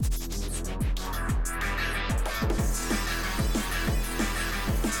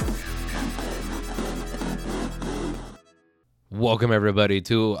Welcome, everybody,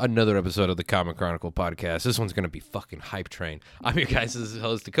 to another episode of the Comic Chronicle podcast. This one's going to be fucking hype train. I'm your guys'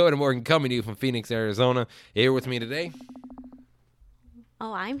 host, Dakota Morgan, coming to you from Phoenix, Arizona. Here with me today.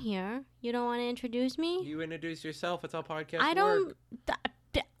 Oh, I'm here. You don't want to introduce me? You introduce yourself. It's how podcasts I don't...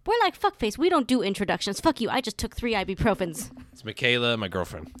 We're like fuckface. We don't do introductions. Fuck you. I just took 3 ibuprofens. It's Michaela, my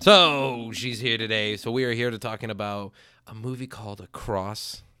girlfriend. So, she's here today. So, we are here to talking about a movie called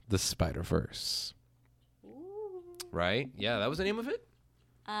Across the Spider-Verse. Right? Yeah, that was the name of it?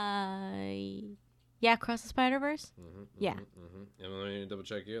 Yeah, Across the Spider-Verse? Yeah. And let me double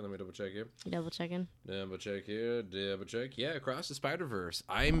check here. Double checking. Double check here. Double check. Yeah, Across the Spider-Verse.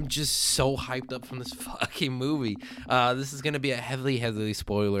 I'm just so hyped up from this fucking movie. This is going to be a heavily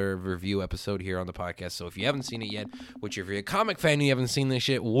spoiler review episode here on the podcast. So if you haven't seen it yet, which if you're a comic fan and you haven't seen this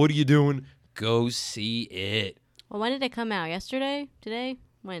shit, what are you doing? Go see it. Well, when did it come out? Yesterday? Today?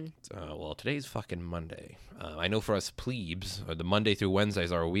 When? Well, today's fucking Monday. I know for us plebes, the Monday through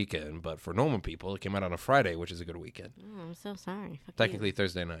Wednesdays are a weekend, but for normal people, it came out on a Friday, which is a good weekend. Oh, I'm so sorry. Fuck Technically you.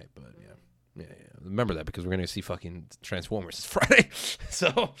 Thursday night, but yeah. Remember that because we're gonna see fucking Transformers this Friday.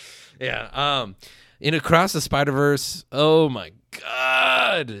 So, yeah. In Across the Spider-Verse, oh my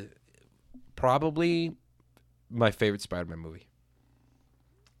god, probably my favorite Spider-Man movie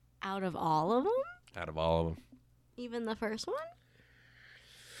Out of all of them? out of all of them. Even the first one?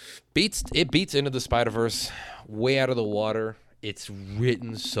 Beats Into the Spider-Verse way out of the water. It's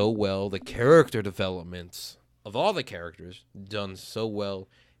written so well. The character developments of all the characters done so well.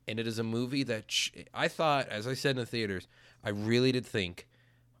 And it is a movie that I thought, as I said in the theaters, I really did think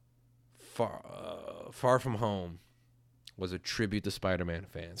Far From Home was a tribute to Spider-Man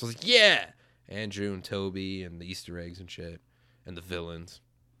fans. I was like, yeah! Andrew and Toby and the Easter eggs and shit and the villains.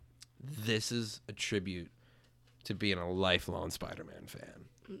 This is a tribute to being a lifelong Spider-Man fan.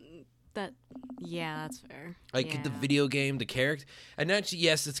 That's fair. Like the video game, the character, and actually,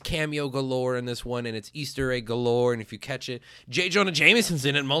 yes, it's cameo galore in this one, and it's Easter egg galore. And if you catch it, J. Jonah Jameson's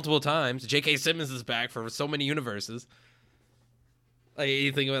in it multiple times. J.K. Simmons is back for so many universes. Like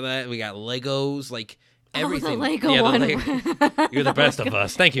you think about that, we got Legos, like everything. Oh, the Lego one. You're the best of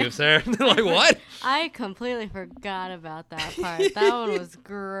us. Thank you, sir. Like what? I completely forgot about that part. That one was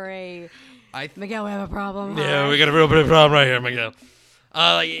great. Miguel, we have a problem. Yeah, we got a real big problem right here, Miguel.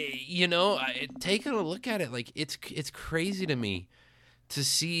 Taking a look at it, like it's crazy to me to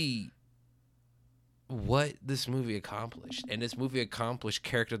see what this movie accomplished, and this movie accomplished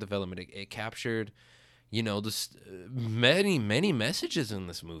character development. It captured, many messages in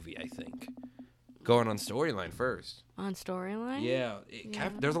this movie. I think going on storyline first. On storyline? Yeah,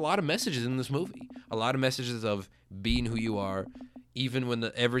 there's a lot of messages in this movie. A lot of messages of being who you are, even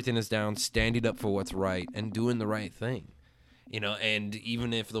when everything is down, standing up for what's right and doing the right thing. And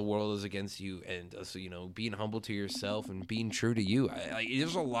even if the world is against you, and being humble to yourself and being true to you.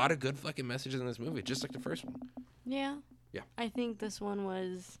 There's a lot of good fucking messages in this movie, just like the first one. Yeah. Yeah. I think this one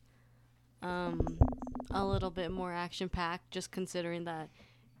was a little bit more action-packed, just considering that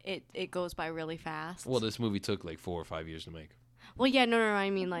it goes by really fast. Well, this movie took like 4 or 5 years to make. Well, yeah, no, I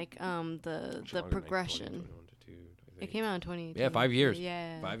mean like the progression. It came out in 2018. Yeah, 5 years.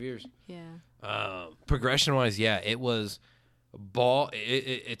 Yeah. 5 years. Yeah. Progression-wise, yeah, it was.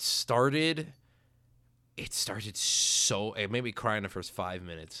 It started so it made me cry in the first 5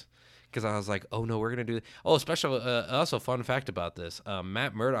 minutes because I was like, oh no, we're gonna do also fun fact about this,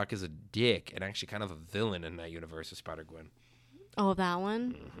 Matt Murdock is a dick and actually kind of a villain in that universe of Spider-Gwen. Oh, that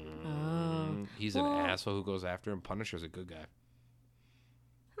one? Oh, he's an asshole who goes after him. Punisher's a good guy.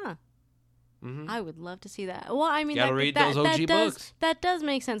 Huh. Mm-hmm. I would love to see that. Well, I mean, gotta read those OG books. That does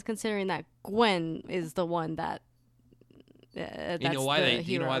make sense considering that Gwen is the one that this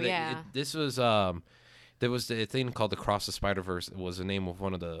was there was a thing called Across the Spider-Verse. It was the name of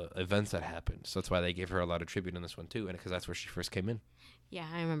one of the events that happened, so that's why they gave her a lot of tribute in this one too, and because that's where she first came in. Yeah,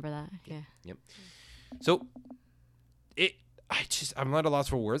 I remember that. Yeah. Yep. So I'm not at a loss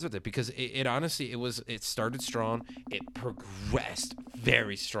for words with it because it honestly it started strong. It progressed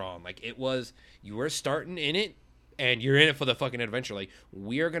very strong. Like you were starting in it and you're in it for the fucking adventure. Like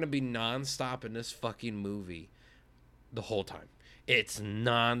we are gonna be nonstop in this fucking movie the whole time. It's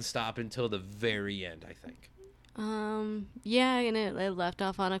nonstop until the very end, I think. Yeah, and it left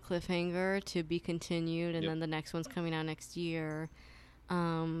off on a cliffhanger to be continued, and then the next one's coming out next year.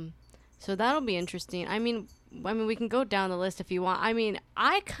 So that'll be interesting. I mean, we can go down the list if you want. I mean,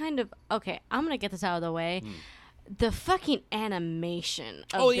 I'm gonna get this out of the way. The fucking animation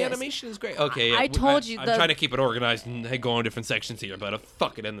of the animation is great. Okay, yeah. I told you. I'm trying to keep it organized and go on different sections here, but I'll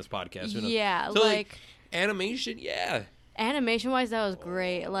fucking end this podcast. Yeah, so, like animation, yeah. Animation-wise, that was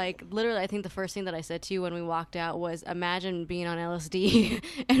great. Like, literally, I think the first thing that I said to you when we walked out was, imagine being on LSD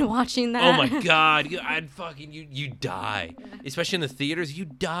and watching that. Oh my god, I'd fucking you die, especially in the theaters. You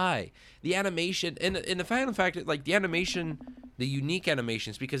die. The animation and the final fact, like the animation, the unique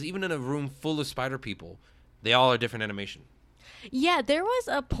animations, because even in a room full of spider people, they all are different animation. Yeah, there was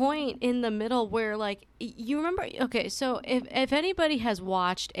a point in the middle where, like, you remember, okay, so if anybody has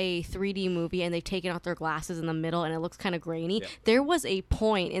watched a 3D movie and they've taken off their glasses in the middle and it looks kind of grainy, there was a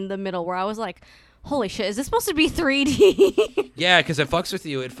point in the middle where I was like, holy shit, is this supposed to be 3D? Yeah, because it fucks with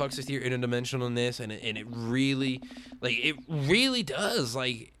you. It fucks with your interdimensionalness, and it really, like, it really does.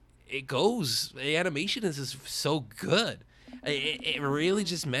 Like, it goes, the animation is just so good. It really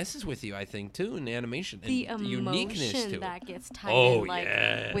just messes with you, I think, too, in the animation. And the uniqueness emotion to that it. gets tied in, like,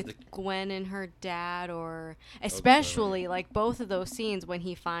 yeah. with Gwen and her dad, or especially, like, both of those scenes when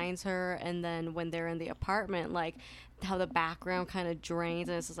he finds her and then when they're in the apartment, like, how the background kind of drains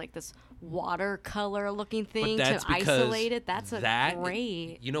and it's just like this watercolor looking thing to isolate it. That's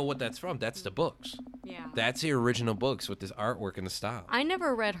great. You know what that's from? That's the books. Yeah. That's the original books with this artwork and the style. I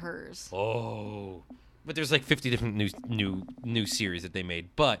never read hers. Oh. But there's like 50 different new series that they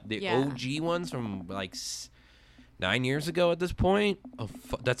made. But the OG ones from like 9 years ago at this point,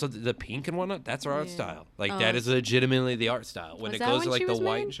 that's the pink and whatnot. That's our art style. Like that is legitimately the art style. When it goes to like the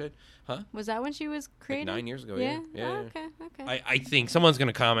white and shit. Huh? Was that when she was created? Like 9 years ago. Yeah. Oh, okay. I think someone's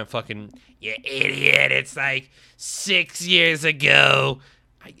gonna comment, fucking, you idiot! It's like 6 years ago.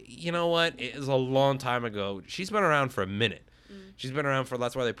 You know what? It was a long time ago. She's been around for a minute. She's been around for.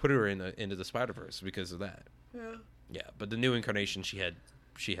 That's why they put her into the Spider-Verse, because of that. Yeah. Yeah, but the new incarnation, she had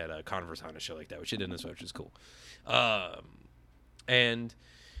a Converse on and shit like that, which she did in this, which is cool. And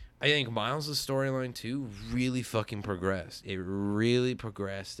I think Miles' storyline too really fucking progressed. It really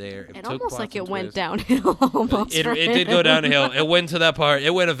progressed there. It almost like it went downhill. Almost. It did go downhill. It went to that part.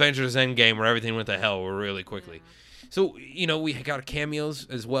 It went Avengers Endgame where everything went to hell really quickly. Yeah. So, you know, we got cameos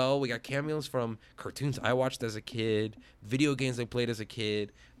as well. We got cameos from cartoons I watched as a kid, video games I played as a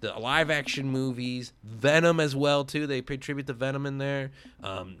kid, the live-action movies, Venom as well, too. They paid tribute to Venom in there.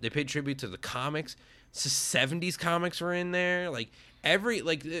 They paid tribute to the comics. So 70s comics were in there. Like,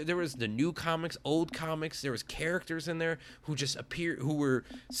 there was the new comics, old comics. There was characters in there who just appeared, who were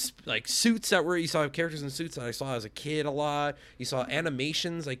like suits that were, you saw characters in suits that I saw as a kid a lot. You saw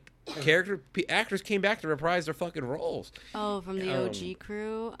animations, like actors came back to reprise their fucking roles. Oh, from the OG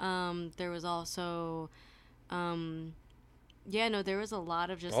crew. There was also, there was a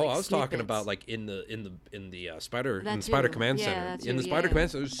lot of just. Oh, I was snippets. Talking about like in the Spider Command Center. In the Spider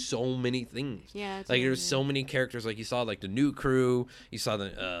Command Center, there's so many things. Yeah, like there's so many characters. Like you saw like the new crew. You saw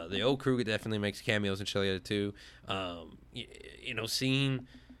the old crew. It definitely makes cameos and shit like that too. You know, seeing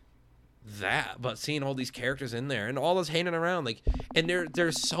that, but seeing all these characters in there and all those hanging around, like, and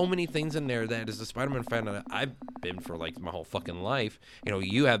there's so many things in there that as a Spider-Man fan that I've been for like my whole fucking life. You know,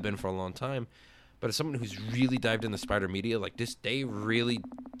 you have been for a long time. But as someone who's really dived into spider media, like this, they really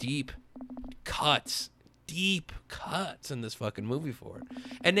deep cuts in this fucking movie for it.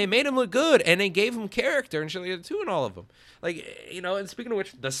 And they made him look good, and they gave him character and shit like that too in all of them. Like, you know, and speaking of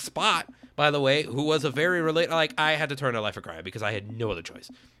which, the Spot, by the way, who was a very like, I had to turn to Life of Crime because I had no other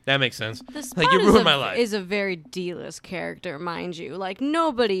choice. That makes sense. The Spot like, you ruined my life. Is a very D-list character, mind you. Like,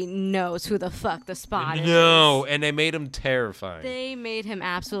 nobody knows who the fuck the Spot is. No, and they made him terrifying. They made him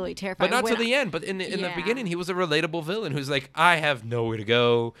absolutely terrifying. But not to the end. But in the beginning, he was a relatable villain who's like, I have nowhere to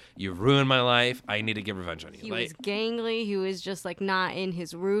go. You ruined my life. I need to get revenge on you. He was gangly. He was just like not in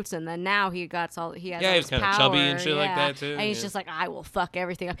his roots, and then now he has all he was kind of chubby and shit like that too. And he's just like, I will fuck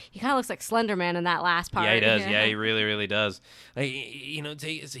everything up. He kind of looks like Slender Man in that last part. Yeah, he does. Yeah, he really, really does. Like, you know,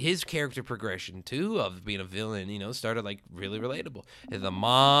 his character progression too of being a villain, you know, started like really relatable. And the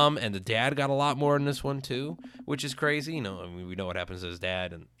mom and the dad got a lot more in this one too, which is crazy. You know, I mean, we know what happens to his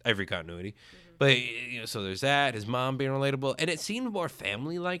dad in every continuity. But, you know, so there's that, his mom being relatable. And it seemed more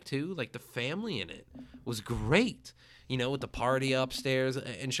family-like, too. Like, the family in it was great. You know, with the party upstairs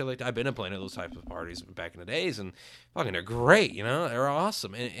and shit like that. I've been to plenty of those types of parties back in the days. And fucking, they're great, you know? They're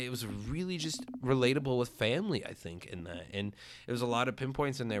awesome. And it was really just relatable with family, I think, in that. And there was a lot of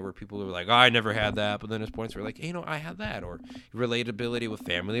pinpoints in there where people were like, oh, I never had that. But then there's points where like, hey, you know, I had that. Or relatability with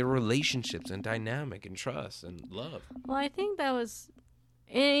family relationships and dynamic and trust and love. Well, I think that was...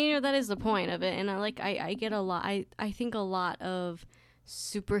 And, you know, that is the point of it. And I get a lot. I think a lot of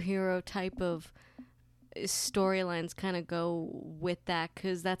superhero type of storylines kind of go with that,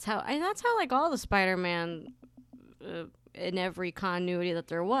 because that's how like all the Spider-Man in every continuity that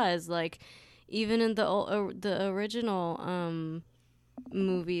there was, like even in the original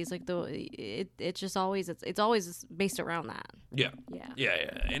movies, like it's just always it's always based around that. Yeah. Yeah.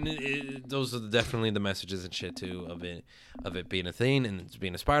 And those are definitely the messages and shit too of it being a thing and it's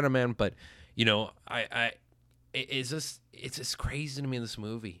being a Spider-Man. But you know, it's just crazy to me in this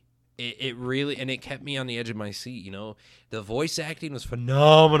movie. It really, and it kept me on the edge of my seat. You know, the voice acting was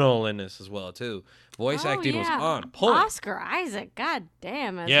phenomenal in this as well too. Voice acting was on point. Oscar Isaac, god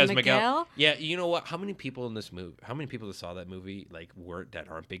damn, as Miguel. Yeah, you know what? How many people in this movie? How many people that saw that movie that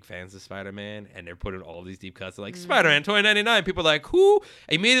aren't big fans of Spider-Man, and they're putting all these deep cuts like Spider-Man 2099. People are like, who?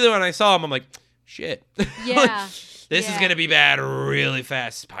 Immediately when I saw him, I'm like, shit. Yeah. This is gonna be bad really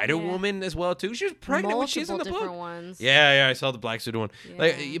fast. Spider-Woman as well too. She was pregnant when she's in the book. Ones. Yeah, I saw the black suit one.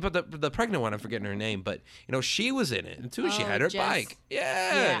 Yeah. But the pregnant one, I'm forgetting her name, but you know she was in it too. She had her bike.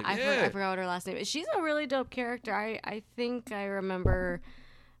 Yeah. I forgot what her last name is. She's a really dope character. I think I remember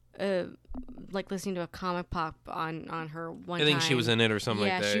listening to a comic pop on her one time. I think she was in it or something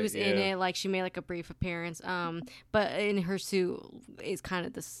like that. Yeah, she was in it. Like she made like a brief appearance. But in her suit is kind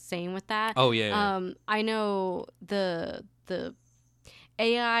of the same with that. Oh yeah. I know the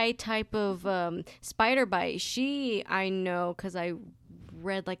AI type of spider bite. I know because I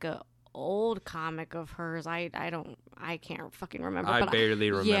read like a old comic of hers. I can't fucking remember. I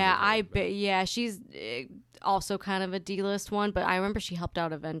barely remember. Yeah, she's also kind of a D-list one, but I remember she helped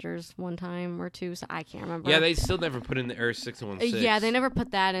out Avengers one time or two, so I can't remember. Yeah, they still never put in the Earth 616. Yeah, they never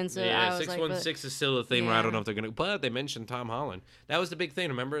put that in. So yeah, I was 616 is still a thing where I don't know if they're gonna. But they mentioned Tom Holland. That was the big thing.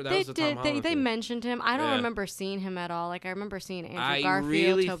 Remember that was the Tom Holland. They mentioned him. I don't remember seeing him at all. Like I remember seeing Andrew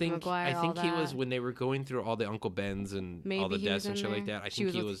Garfield, Tobey Maguire. I think he was when they were going through all the Uncle Bens and all the deaths and shit like that. I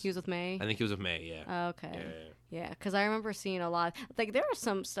think he was with May. I think he was with May. Yeah. Oh, okay. Yeah, because I remember seeing a lot. Like there was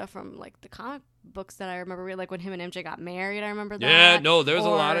some stuff from like the comic books that I remember reading, like when him and MJ got married. I remember that. Yeah, no, there was a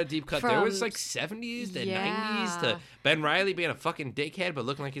lot of deep cut. There was like 70s to 90s to Ben Reilly being a fucking dickhead, but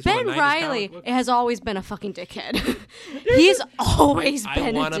looking like he's Ben Reilly. It has always been a fucking dickhead. He's always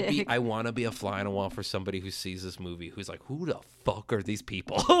been a dick. I want to be a fly on a wall for somebody who sees this movie who's like, who the fuck are these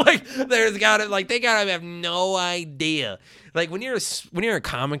people? Like, they gotta have no idea. Like when you're a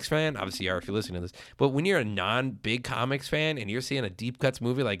comics fan, obviously you are if you're listening to this, but when you're a non-big comics fan and you're seeing a deep cuts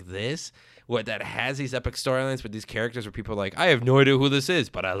movie like this, that has these epic storylines with these characters where people are like, I have no idea who this is,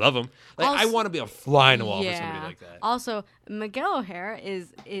 but I love him. Like, also, I want to be a fly on the wall for somebody like that. Also, Miguel O'Hara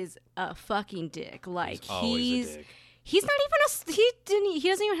is a fucking dick. Like he's a dick. He's not even he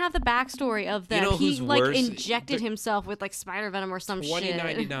doesn't even have the backstory of that. You know he like worse? Injected himself with like spider venom or some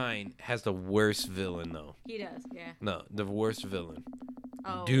 2099 shit. has the worst villain though. He does, yeah. No, the worst villain.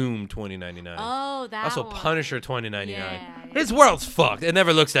 Oh. Doom 2099. Oh, that also one. Punisher 2099. Yeah. His world's fucked. It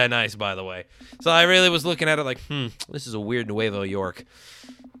never looks that nice, by the way. So I really was looking at it like, this is a weird Nuevo York.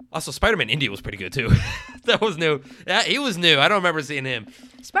 Also, Spider-Man India was pretty good too. That was new. Yeah, he was new. I don't remember seeing him.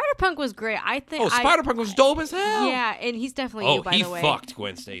 Spider-Punk was great. I think. Oh, Spider-Punk was dope as hell. Yeah, and he's definitely you, by the way. Oh, he fucked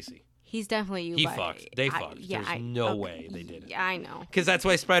Gwen Stacy. He's definitely you. He fucked. They fucked. Yeah, There's no way they did it. Yeah, I know. Because that's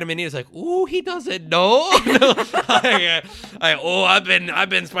why Spider-Man India is like, ooh, he doesn't know. I've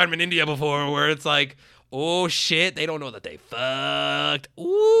been Spider-Man India before, where it's like, oh shit, they don't know that they fucked.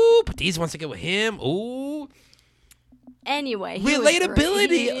 Ooh, but these wants to get with him. Ooh. Anyway,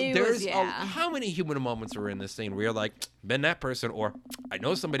 relatability. How many human moments were in this thing where you're like, been that person, or I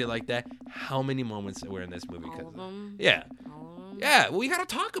know somebody like that. How many moments were in this movie? All of them. Yeah. Yeah, well, you got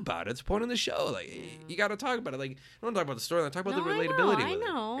to talk about it. It's the point of the show. Like, you got to talk about it. Like, don't talk about the story. Talk about the relatability. I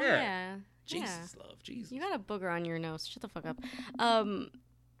know. Yeah. Jesus, love. Jesus. You got a booger on your nose. Shut the fuck up.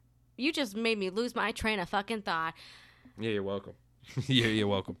 You just made me lose my train of fucking thought. Yeah, you're welcome. You're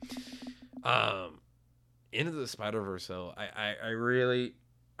welcome. Into the Spider-Verse, though, I really,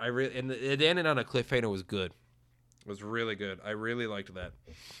 and it ended on a cliffhanger. Was good. It was really good. I really liked that.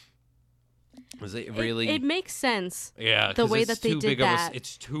 Was it really? It makes sense. Yeah, the way that they did that.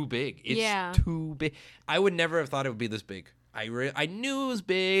 It's too big. It's too big. I would never have thought it would be this big. I knew it was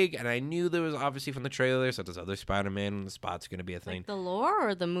big, and I knew there was obviously from the trailer. So there's other Spider-Man and the spot's going to be a thing. Like the lore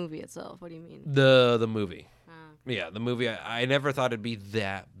or the movie itself? What do you mean? The movie. Yeah, the movie. I never thought it'd be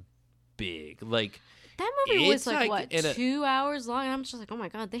that big. Like. That movie was like 2 hours long, and I'm just like, oh my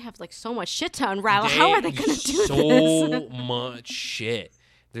god, they have like so much shit to unravel. How are they gonna do this? So much shit.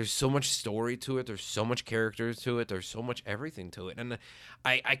 There's so much story to it. There's so much characters to it. There's so much everything to it, and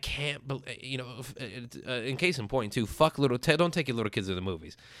I can't, in case in point too, fuck don't take your little kids to the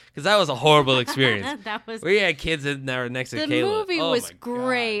movies, because that was a horrible experience. We had kids in there next to Kayla. The movie was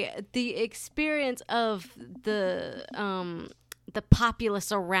great. God. The experience of the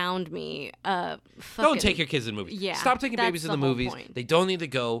populace around me. Don't take your kids to the movies. Yeah, stop taking babies to the movies. Point. They don't need to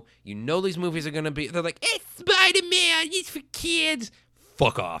go. You know these movies are going to be. They're like, it's Spider-Man. It's for kids.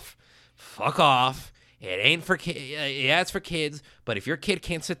 fuck off. Fuck off. It ain't for kids. Yeah, it's for kids. But if your kid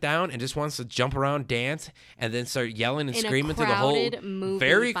can't sit down and just wants to jump around, dance, and then start yelling and screaming through the whole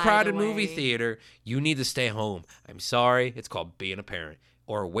very crowded movie theater, you need to stay home. I'm sorry. It's called being a parent.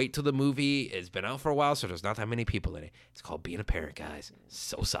 Or wait till the movie has been out for a while, so there's not that many people in it. It's called being a parent, guys.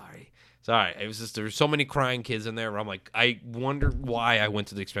 So sorry. Sorry. It was just, there were so many crying kids in there where I'm like, I wonder why I went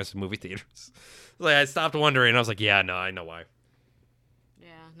to the expensive movie theaters. Like, I stopped wondering. I was like, yeah, no, I know why.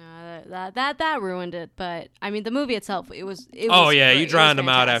 No, that ruined it. But I mean, the movie itself, it was oh yeah, you drowned them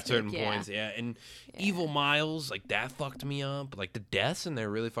out fantastic. at certain points. Yeah, and Evil Miles, like that fucked me up. Like the deaths in there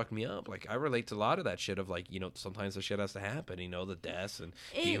really fucked me up. Like I relate to a lot of that shit of like, you know, sometimes the shit has to happen. You know, the deaths and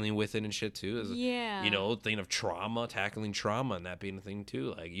dealing with it and shit too. Is, you know, thing of trauma, tackling trauma, and that being a thing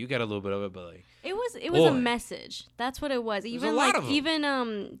too. Like you got a little bit of it, but like it was a message. That's what it was. Even like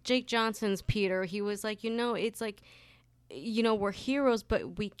Jake Johnson's Peter, he was like, you know, it's like, you know, we're heroes,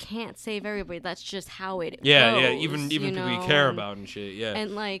 but we can't save everybody. That's just how it goes. Yeah, even you people know? you care about and shit. Yeah,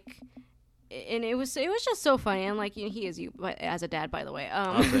 and like, and it was just so funny. And like, you know, he is you as a dad, by the way.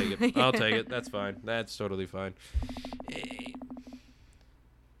 I'll take it. I'll take it. That's fine. That's totally fine.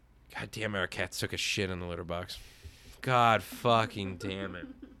 God damn it, our cats took a shit in the litter box. God fucking damn it.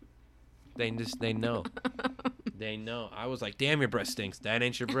 They know. They know. I was like, damn, your breath stinks. That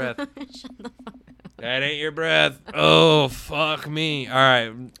ain't your breath. Shut the fuck up. That ain't your breath. Oh, fuck me. All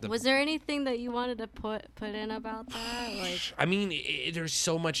right. Was there anything that you wanted to put in about that? Like, I mean, there's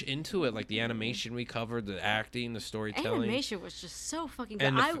so much into it. Like the animation we covered, the acting, the storytelling. Animation was just so fucking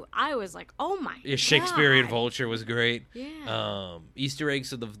good. And I was like, oh my god. Shakespearean Vulture was great. Yeah. Easter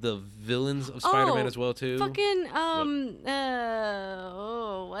eggs of the villains of Spider-Man as well too. Fucking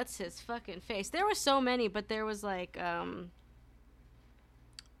what's his fucking face? There were so many, but there was like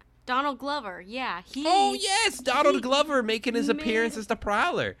Donald Glover, yeah. Donald Glover making his appearance as the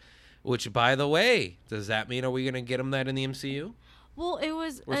Prowler. Which, by the way, does that mean are we gonna get him that in the MCU? Well, it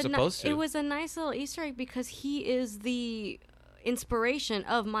was it was a nice little Easter egg because he is the inspiration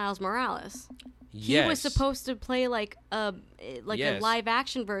of Miles Morales. He was supposed to play like a live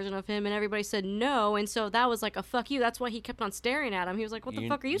action version of him, and everybody said no, and so that was like a fuck you. That's why he kept on staring at him. He was like, "What the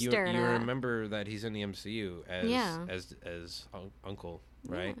fuck are you staring at?" You remember that he's in the MCU as Uncle,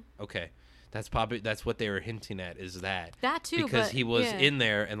 right? Yeah. Okay, that's probably what they were hinting at. Is that too? Because he was in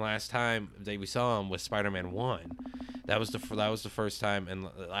there, and last time that we saw him was Spider-Man 1. That was the first time, and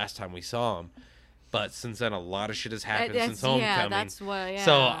the last time we saw him. But since then, a lot of shit has happened since Homecoming. Yeah, that's what. Yeah.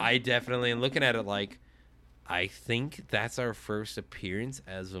 So I definitely am looking at it like, I think that's our first appearance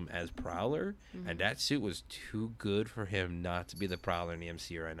as him as Prowler, and that suit was too good for him not to be the Prowler in the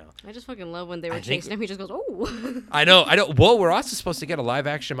MCU right now. I just fucking love when they were chasing him. He just goes, "Oh." I know. Whoa, we're also supposed to get a live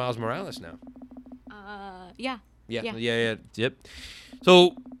action Miles Morales now. Yeah. Yep.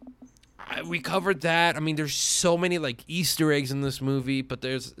 So. We covered that. I mean, there's so many like Easter eggs in this movie, but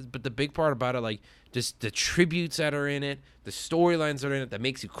the big part about it, like just the tributes that are in it, the storylines that are in it, that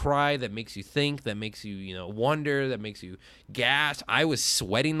makes you cry, that makes you think, that makes you wonder, that makes you gasp. I was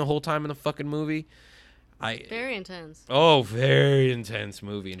sweating the whole time in the fucking movie. Very intense. Oh, very intense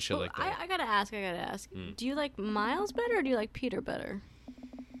movie and shit like that. I gotta ask. Do you like Miles better or do you like Peter better?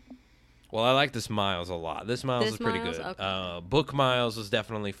 Well, I like this Miles a lot. This Miles is pretty good. Okay. Book Miles was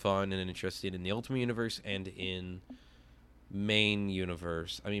definitely fun and interesting in the Ultimate Universe and in Main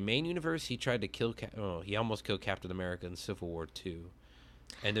Universe. I mean, Main Universe, he tried to kill... he almost killed Captain America in Civil War 2.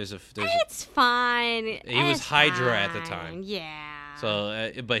 And it's fine. He was Hydra at the time. Yeah.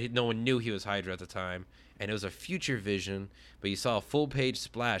 So, but no one knew he was Hydra at the time. And it was a future vision, but you saw a full-page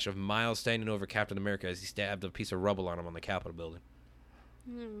splash of Miles standing over Captain America as he stabbed a piece of rubble on him on the Capitol building.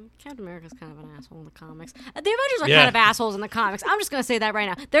 Captain America's kind of an asshole in the comics. The Avengers are kind of assholes in the comics. I'm just going to say that right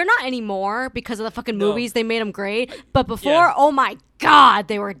now. They're not anymore because of the fucking movies. They made them great. But before, oh my God,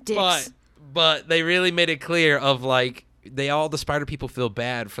 they were dicks. But they really made it clear of like, the spider people feel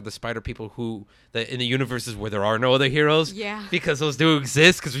bad for the spider people who in the universes where there are no other heroes. Yeah. Because those do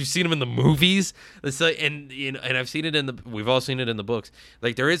exist because we've seen them in the movies. It's like, and I've seen it we've all seen it in the books.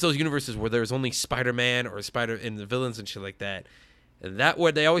 Like there is those universes where there's only Spider-Man or Spider and the villains and shit like that. That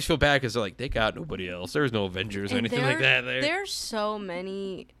where they always feel bad because they're like, they got nobody else. There's no Avengers or anything like that. There's so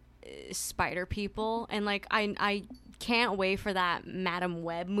many spider people, and like I can't wait for that Madam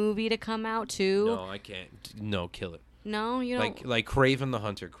Web movie to come out too. No, I can't. No, kill it. No, you don't. Like Kraven the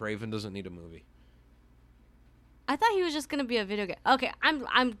Hunter. Kraven doesn't need a movie. I thought he was just gonna be a video game. Okay,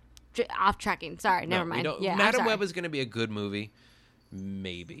 I'm off tracking. Sorry, never mind. Yeah, Madam Web is gonna be a good movie,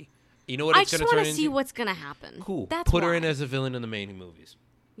 maybe. You know what it's going to turn into? I just want to see what's going to happen. Cool. Put her in as a villain in the main movies.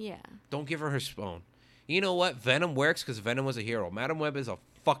 Yeah. Don't give her spawn. You know what? Venom works because Venom was a hero. Madam Web is a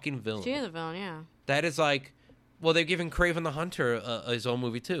fucking villain. She is a villain, yeah. That is like, well, they've given Kraven the Hunter his own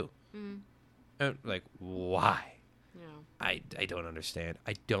movie too. Like, why? Yeah. I don't understand.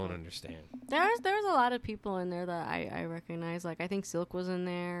 I don't understand. There's a lot of people in there that I recognize. Like, I think Silk was in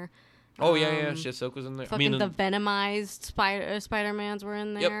there. Oh, yeah. Silk was in there. Fucking the Venomized Spider-Mans were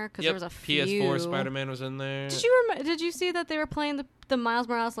in there. Because there was a few. PS4 Spider-Man was in there. Did you see that they were playing the Miles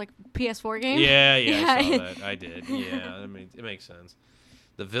Morales, like, PS4 game? Yeah, I saw that. I did. Yeah, I mean, it makes sense.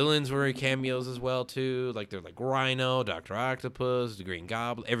 The villains were in cameos as well, too. Like, they're like Rhino, Dr. Octopus, the Green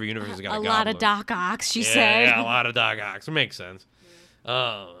Goblin. Every universe has got a lot of Doc Ock, she said. Yeah, a lot of Doc Ocks. It makes sense.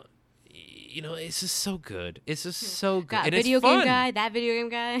 You know, it's just so good. It's just so good. Got and video it's fun. game guy, that video game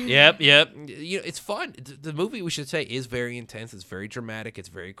guy. Yep. You know, it's fun. The movie, we should say, is very intense. It's very dramatic. It's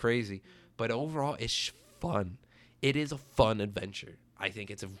very crazy. But overall, it's fun. It is a fun adventure. I think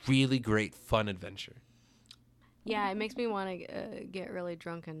it's a really great, fun adventure. Yeah, it makes me want to get really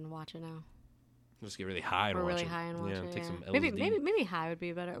drunk and watch it now. Just get really high and or watch really it. high and watch it. Take some LSD. Maybe high would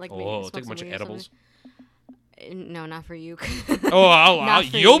be better. Like, take a bunch of edibles. No, not for you.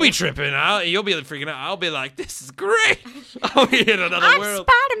 You'll be tripping. You'll be freaking out. I'll be like, this is great. I'll be in another world.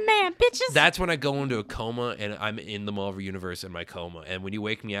 I'm Spider-Man, bitches. That's when I go into a coma and I'm in the Marvel Universe in my coma. And when you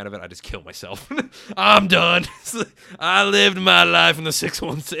wake me out of it, I just kill myself. I'm done. I lived my life in the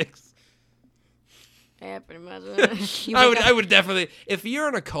 616. Yeah, pretty much. I would definitely, if you're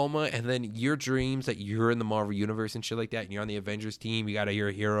in a coma and then your dreams that you're in the Marvel Universe and shit like that, and you're on the Avengers team, you're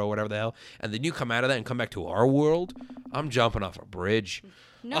a hero, whatever the hell, and then you come out of that and come back to our world, I'm jumping off a bridge.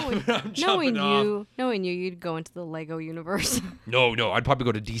 Knowing you, you'd go into the Lego universe. No, I'd probably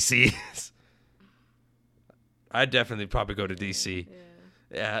go to DC. I'd definitely probably go to DC.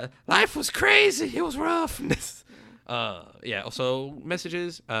 Yeah. Life was crazy. It was rough. Also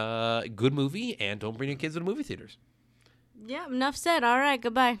messages, good movie, and don't bring your kids to the movie theaters. Yeah, enough said. All right,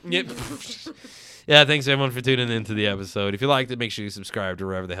 goodbye. Yep. Yeah, thanks everyone for tuning into the episode. If you liked it, make sure you subscribe to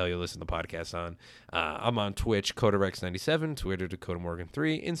wherever the hell you listen to podcasts on. I'm on Twitch, CodaRex97, Twitter,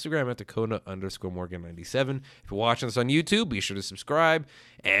 DakotaMorgan3, Instagram at Dakota_Morgan97. If you're watching this on YouTube, be sure to subscribe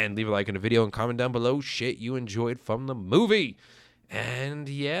and leave a like on the video and comment down below shit you enjoyed from the movie. And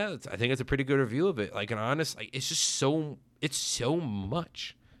yeah, I think it's a pretty good review of it. Like, an honest, it's just so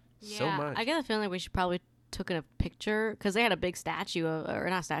much. Yeah, so much. I get the feeling we should probably taken a picture because they had a big statue, or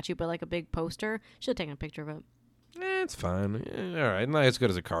not statue, but like a big poster. Should have taken a picture of it. It's fine. All right, not as good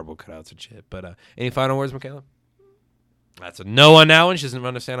as the cardboard cutouts and shit. But any final words, Michaela? That's a no on that one. She doesn't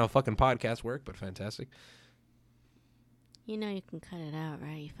understand how fucking podcasts work, but fantastic. You know you can cut it out,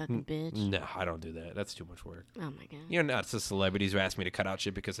 right, you fucking bitch? No, I don't do that. That's too much work. Oh, my God. You're not the celebrities who ask me to cut out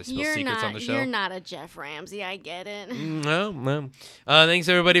shit because I spill secrets on the show. You're not a Jeff Ramsey. I get it. No. Thanks,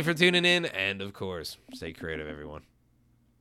 everybody, for tuning in. And, of course, stay creative, everyone.